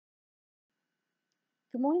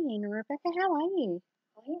Good morning, Rebecca. How are you?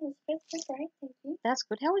 Hi, Elizabeth. We're great, thank you. That's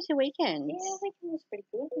good. How was your weekend? Yeah, weekend was pretty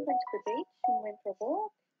good. We went to the beach and went for a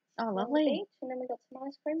walk Oh, along the lovely. beach, and then we got some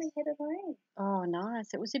ice cream and headed home. Oh,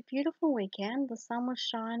 nice. It was a beautiful weekend. The sun was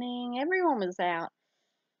shining. Everyone was out.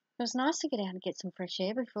 It was nice to get out and get some fresh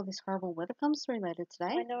air before this horrible weather comes through later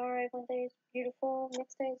today. I know, one day it's beautiful,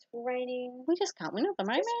 next day it's raining. We just can't win at the It's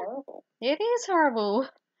moment. just horrible. It is horrible.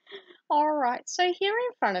 All right. So here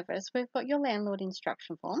in front of us, we've got your landlord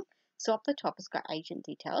instruction form. So up the top, it's got agent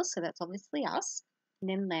details. So that's obviously us. And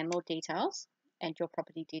then landlord details and your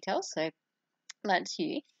property details. So that's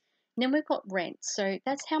you. And then we've got rent. So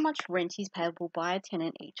that's how much rent is payable by a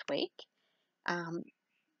tenant each week.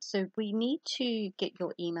 So we need to get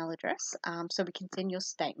your email address so we can send your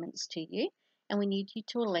statements to you. And we need you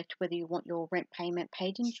to elect whether you want your rent payment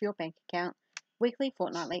paid into your bank account weekly,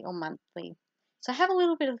 fortnightly, or monthly. So have a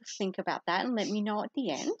little bit of a think about that and let me know at the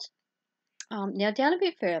end. Now, down a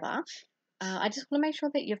bit further, I just want to make sure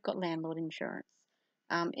that you've got landlord insurance.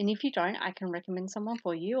 And if you don't, I can recommend someone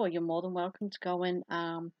for you, or you're more than welcome to go and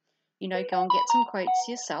go and get some quotes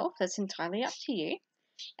yourself. That's entirely up to you.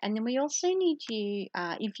 And then we also need you,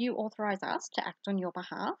 if you authorize us to act on your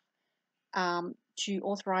behalf, to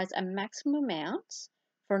authorize a maximum amount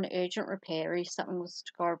for an urgent repair if something was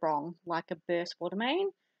to go wrong, like a burst water main,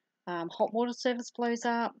 hot water service blows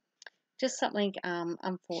up, just something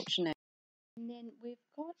unfortunate. And then we've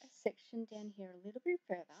got a section down here a little bit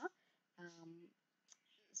further.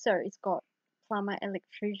 So it's got plumber,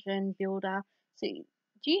 electrician, builder. So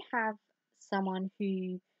do you have someone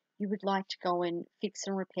who you would like to go and fix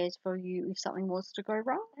and repairs for you if something was to go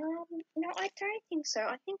wrong? No, I don't think so.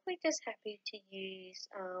 I think we're just happy to use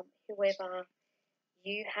whoever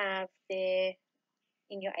you have there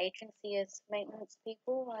in your agency as maintenance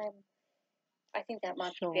people. I think that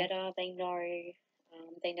might be Sure. better. They know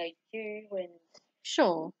you and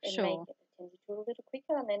Sure, make sure. it tend to do a little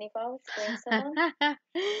quicker. And then if I was doing someone,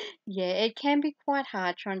 Yeah, it can be quite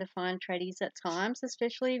hard trying to find tradies at times,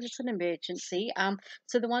 especially if it's an emergency.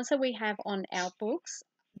 So the ones that we have on our books,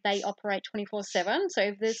 they operate 24/7. So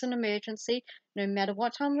if there's an emergency, no matter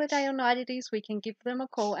what time of the day or night it is, we can give them a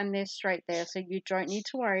call and they're straight there. So you don't need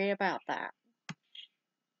to worry about that.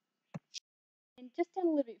 And just down a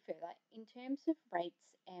little bit further, in terms of rates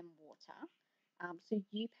and water, so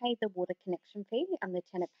you pay the water connection fee and the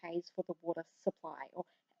tenant pays for the water supply, or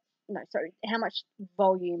no, sorry, how much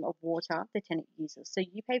volume of water the tenant uses. So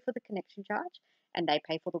you pay for the connection charge and they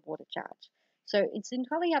pay for the water charge. So it's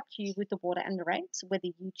entirely up to you with the water and the rates, whether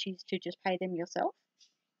you choose to just pay them yourself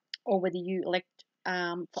or whether you elect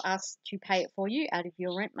for us to pay it for you out of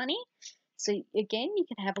your rent money. So again, you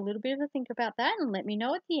can have a little bit of a think about that and let me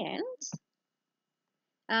know at the end.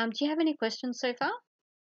 Do you have any questions so far?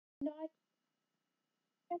 no, I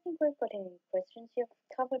don't think we've got any questions. You've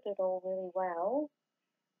covered it all really well.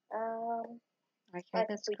 Okay, I think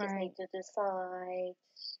that's we just need great. to decide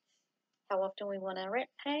how often we want our rent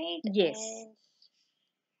paid. Yes. And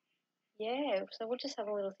yeah, so we'll just have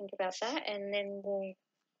a little think about that, and then we'll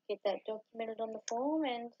get that documented on the form,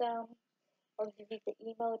 and I'll give you the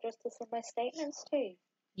email address to send my statements to.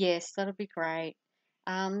 Yes, that'll be great.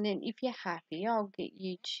 Then if you're happy, I'll get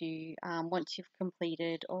you to, once you've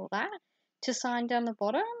completed all that, to sign down the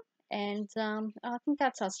bottom. And I think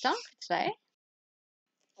that's us done for today.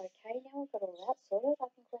 Okay, now we've got all that sorted. I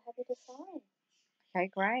think we're happy to sign. Okay,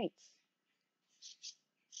 great.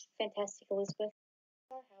 Fantastic, Elizabeth.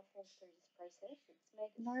 So helpful through this process. It's made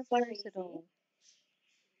it No so worries at easy. all.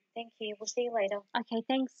 Thank you. We'll see you later. Okay,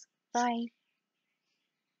 thanks. Bye.